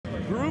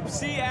Group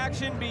C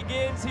action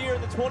begins here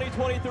in the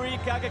 2023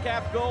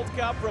 Concacaf Gold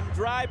Cup from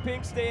DRV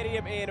PNK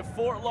Stadium in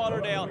Fort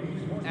Lauderdale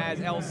as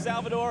El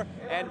Salvador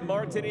and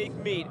Martinique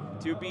meet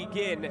to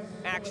begin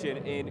action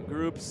in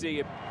Group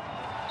C.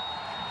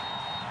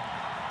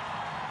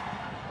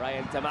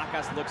 Brian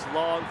Tamacas looks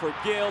long for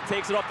Gil,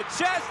 takes it off the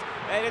chest,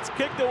 and it's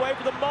kicked away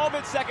for the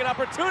moment. Second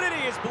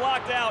opportunity is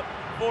blocked out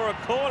for a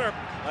corner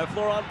by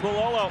Florent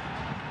Poulolo.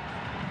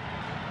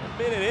 A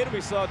minute in, we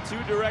saw two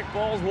direct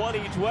balls, one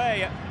each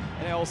way,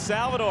 and El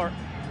Salvador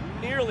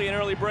nearly an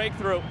early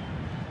breakthrough.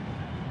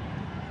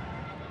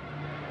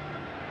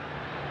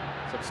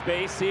 Some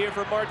space here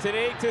for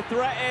Martinique to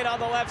threaten on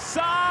the left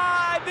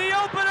side. The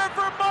opener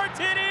for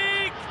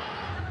Martinique!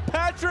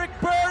 Patrick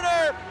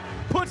Berner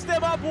puts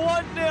them up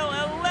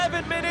 1-0,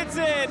 11 minutes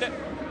in.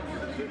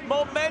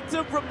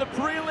 Momentum from the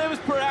prelims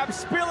perhaps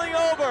spilling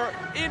over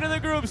into the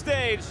group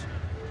stage.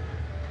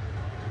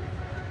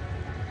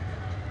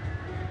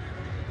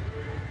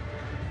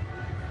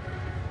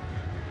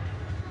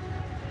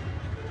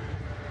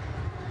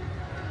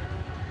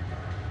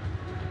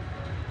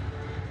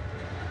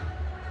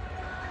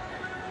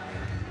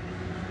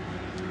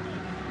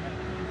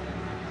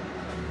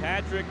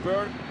 Patrick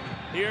Berner,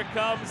 here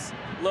comes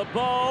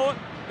Labeau.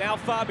 Now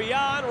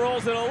Fabian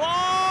rolls it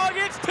along.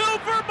 It's two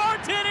for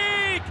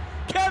Martinique.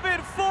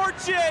 Kevin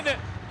Fortune.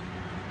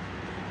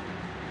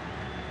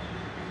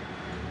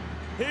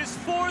 His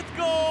fourth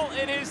goal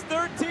in his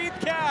 13th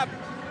cap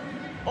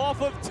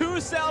off of two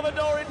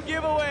Salvadoran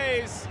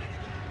giveaways.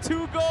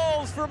 2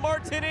 goals for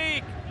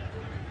Martinique.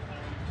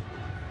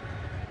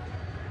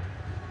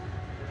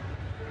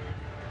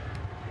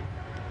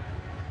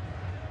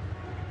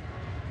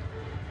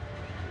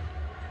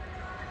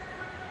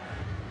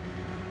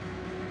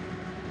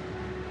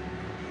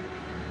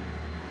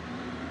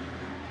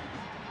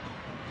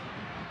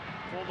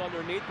 Pulled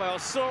underneath by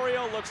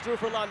Osorio, looks through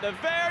for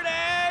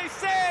Landaverde,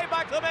 saved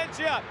by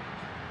Clemencia.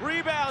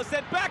 Rebound,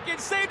 sent back in,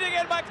 saved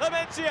again by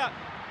Clemencia,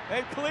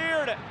 and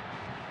cleared.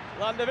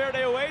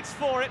 Landaverde waits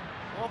for it,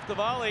 off the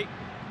volley.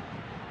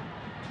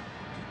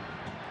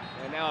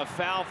 And now a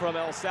foul from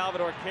El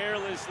Salvador,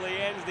 carelessly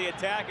ends the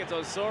attack. It's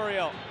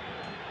Osorio.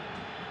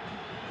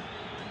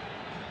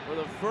 For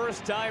the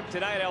first time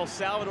tonight, El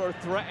Salvador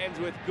threatens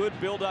with good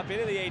build-up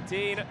into the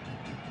 18.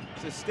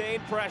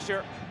 Sustained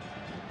pressure,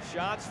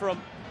 shots from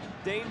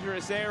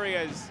dangerous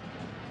areas.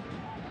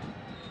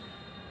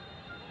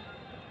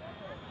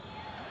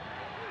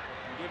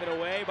 Given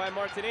away by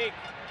Martinique.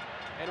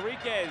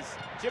 Enriquez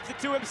chips it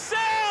to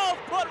himself,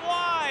 put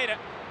wide.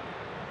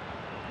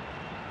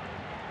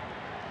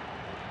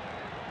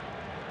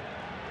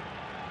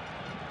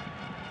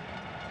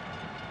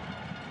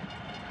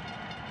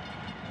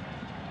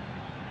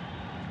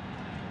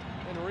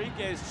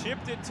 Enriquez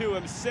chipped it to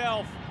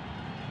himself.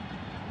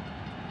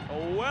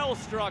 A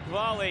well-struck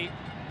volley.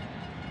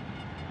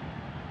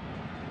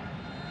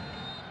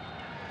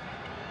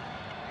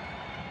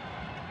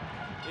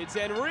 It's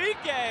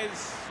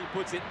Enriquez. He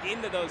puts it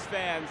into those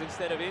fans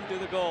instead of into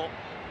the goal.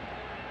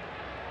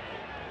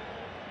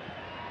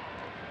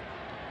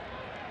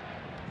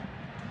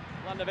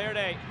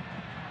 Landaverde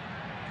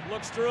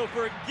looks through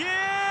for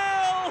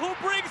Gil,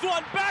 who brings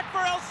one back for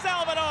El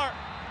Salvador.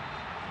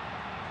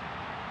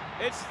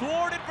 It's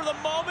thwarted for the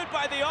moment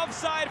by the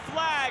offside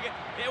flag.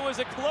 It was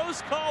a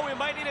close call. We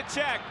might need a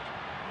check.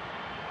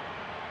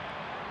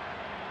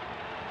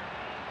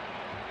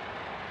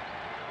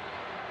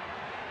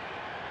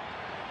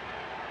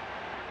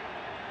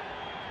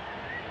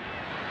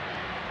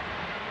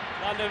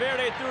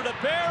 Landaverde through to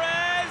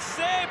Perez,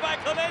 saved by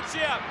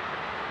Clemencia.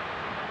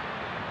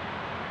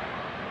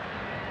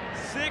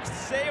 6th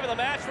save of the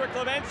match for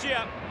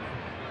Clemencia.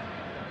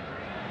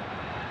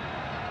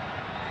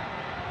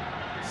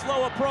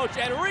 Slow approach,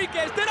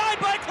 Enriquez denied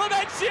by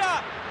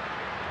Clemencia.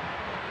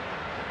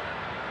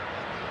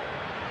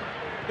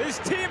 His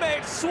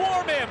teammates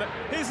swarm him.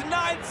 His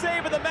 9th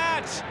save of the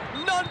match.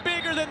 None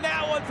bigger than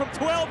that one from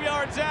 12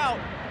 yards out.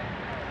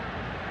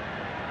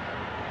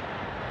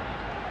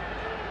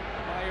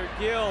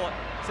 Gil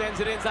sends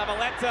it in,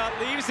 Zavaleta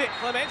leaves it,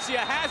 Clemencia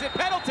has it,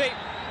 penalty.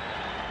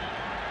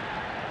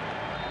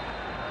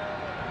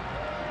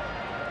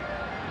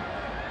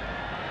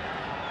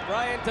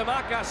 Brian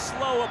Tamacas,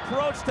 slow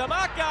approach.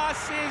 Tamacas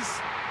is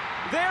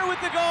there with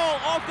the goal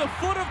off the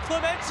foot of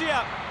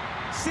Clemencia.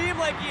 Seemed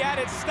like he had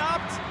it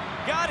stopped,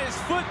 got his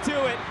foot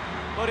to it,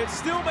 but it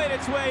still made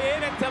its way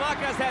in, and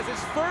Tamacas has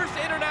his first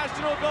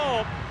international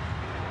goal.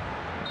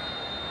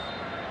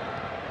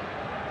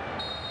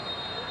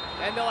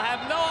 And they'll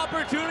have no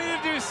opportunity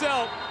to do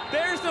so.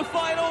 There's the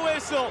final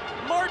whistle.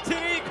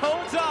 Martinique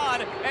holds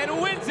on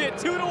and wins it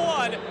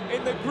 2-1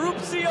 in the Group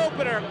C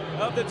opener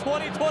of the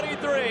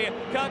 2023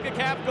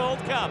 Concacaf Gold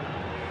Cup.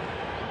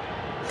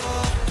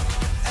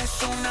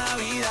 Es una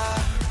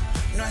vida,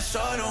 no es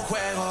solo un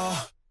juego.